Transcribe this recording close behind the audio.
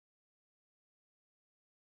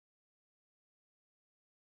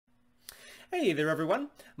Hey there everyone,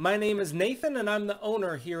 my name is Nathan and I'm the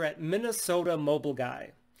owner here at Minnesota Mobile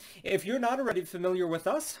Guy. If you're not already familiar with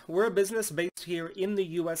us, we're a business based here in the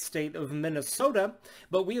US state of Minnesota,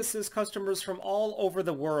 but we assist customers from all over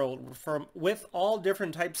the world with all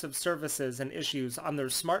different types of services and issues on their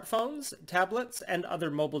smartphones, tablets, and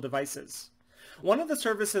other mobile devices. One of the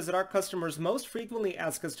services that our customers most frequently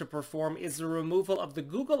ask us to perform is the removal of the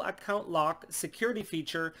Google Account Lock security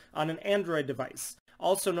feature on an Android device,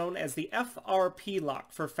 also known as the FRP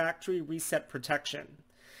lock for factory reset protection.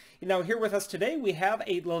 Now here with us today we have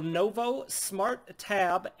a Lenovo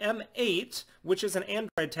Tab M8, which is an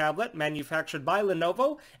Android tablet manufactured by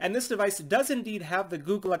Lenovo, and this device does indeed have the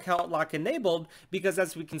Google Account Lock enabled because,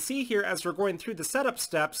 as we can see here as we're going through the setup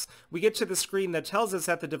steps, we get to the screen that tells us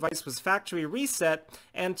that the device was factory reset,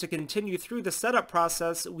 and to continue through the setup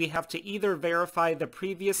process we have to either verify the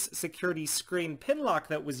previous security screen pin lock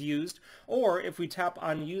that was used, or if we tap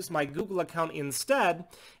on Use My Google Account instead,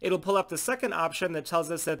 it'll pull up the second option that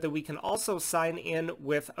tells us that we can also sign in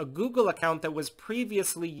with a Google account that was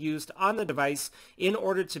previously used on the device in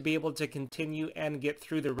order to be able to continue and get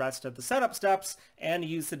through the rest of the setup steps and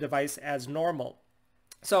use the device as normal.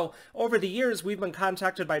 So over the years, we've been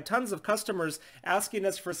contacted by tons of customers asking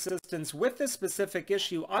us for assistance with this specific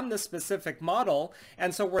issue on this specific model.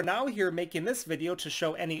 And so we're now here making this video to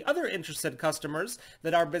show any other interested customers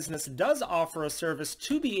that our business does offer a service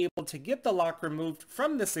to be able to get the lock removed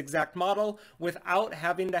from this exact model without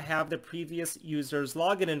having to have the previous user's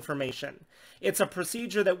login information. It's a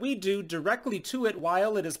procedure that we do directly to it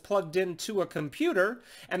while it is plugged into a computer.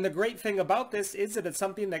 And the great thing about this is that it's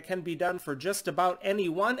something that can be done for just about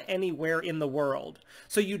anyone anywhere in the world.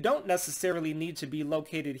 So you don't necessarily need to be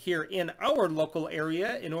located here in our local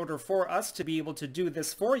area in order for us to be able to do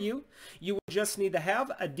this for you. You would just need to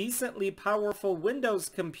have a decently powerful Windows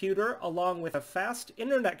computer along with a fast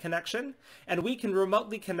internet connection, and we can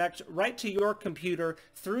remotely connect right to your computer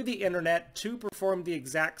through the internet to perform the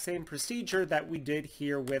exact same procedure that we did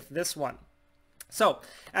here with this one. So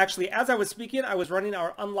actually, as I was speaking, I was running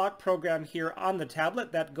our unlock program here on the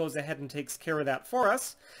tablet that goes ahead and takes care of that for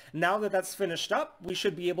us. Now that that's finished up, we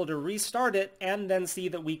should be able to restart it and then see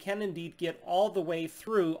that we can indeed get all the way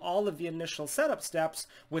through all of the initial setup steps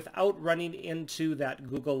without running into that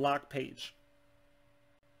Google Lock page.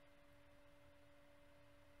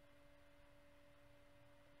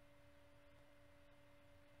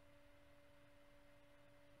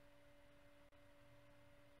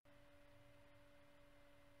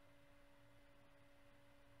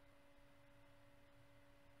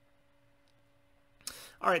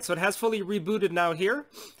 Alright, so it has fully rebooted now here.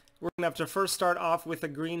 We're going to have to first start off with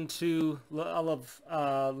agreeing to all of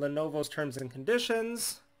Lenovo's terms and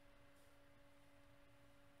conditions.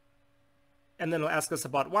 And then it'll ask us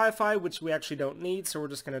about Wi-Fi, which we actually don't need, so we're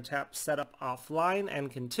just going to tap Setup Offline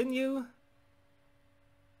and continue.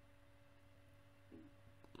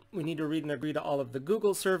 We need to read and agree to all of the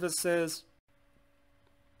Google services.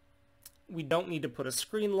 We don't need to put a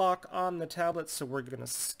screen lock on the tablet, so we're going to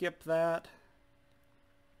skip that.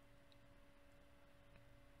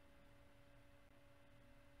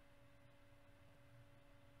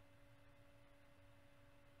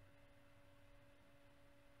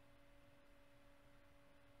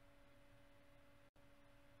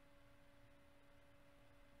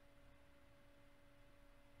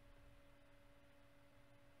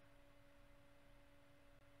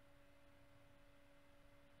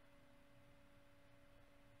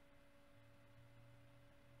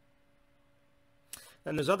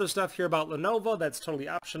 And there's other stuff here about Lenovo that's totally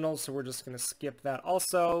optional, so we're just going to skip that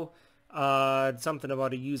also. Something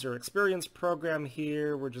about a user experience program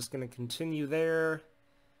here. We're just going to continue there.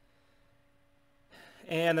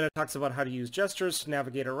 And then it talks about how to use gestures to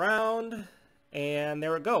navigate around. And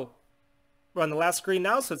there we go. We're on the last screen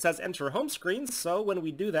now, so it says enter home screen. So when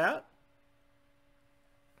we do that,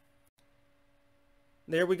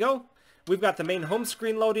 there we go. We've got the main home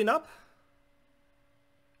screen loading up.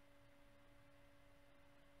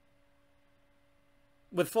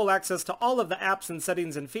 With full access to all of the apps and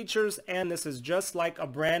settings and features, and this is just like a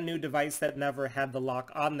brand new device that never had the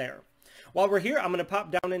lock on there. While we're here, I'm going to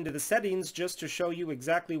pop down into the settings just to show you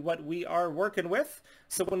exactly what we are working with.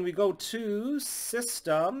 So when we go to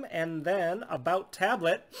System and then About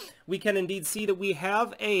Tablet, we can indeed see that we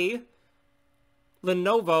have a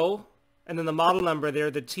Lenovo, and then the model number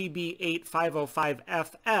there, the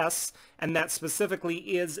TB-8505FS, and that specifically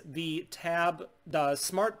is the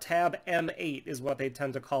Smart Tab M8 is what they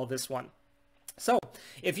tend to call this one. So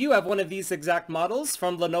if you have one of these exact models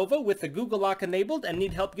from Lenovo with the Google Lock enabled and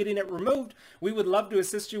need help getting it removed, we would love to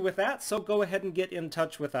assist you with that, so go ahead and get in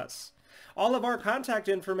touch with us. All of our contact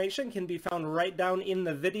information can be found right down in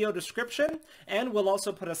the video description, and we'll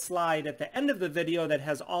also put a slide at the end of the video that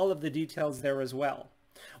has all of the details there as well.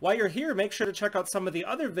 While you're here, make sure to check out some of the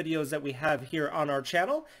other videos that we have here on our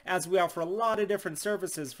channel, as we offer a lot of different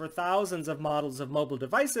services for thousands of models of mobile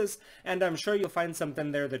devices, and I'm sure you'll find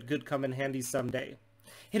something there that could come in handy someday.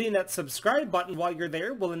 Hitting that subscribe button while you're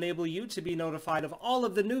there will enable you to be notified of all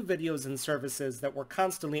of the new videos and services that we're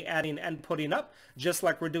constantly adding and putting up, just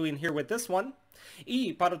like we're doing here with this one.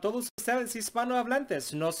 Y para todos ustedes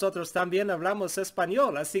hispanohablantes, nosotros también hablamos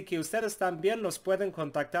español, así que ustedes también nos pueden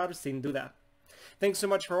contactar sin duda. Thanks so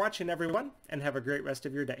much for watching, everyone, and have a great rest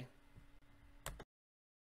of your day.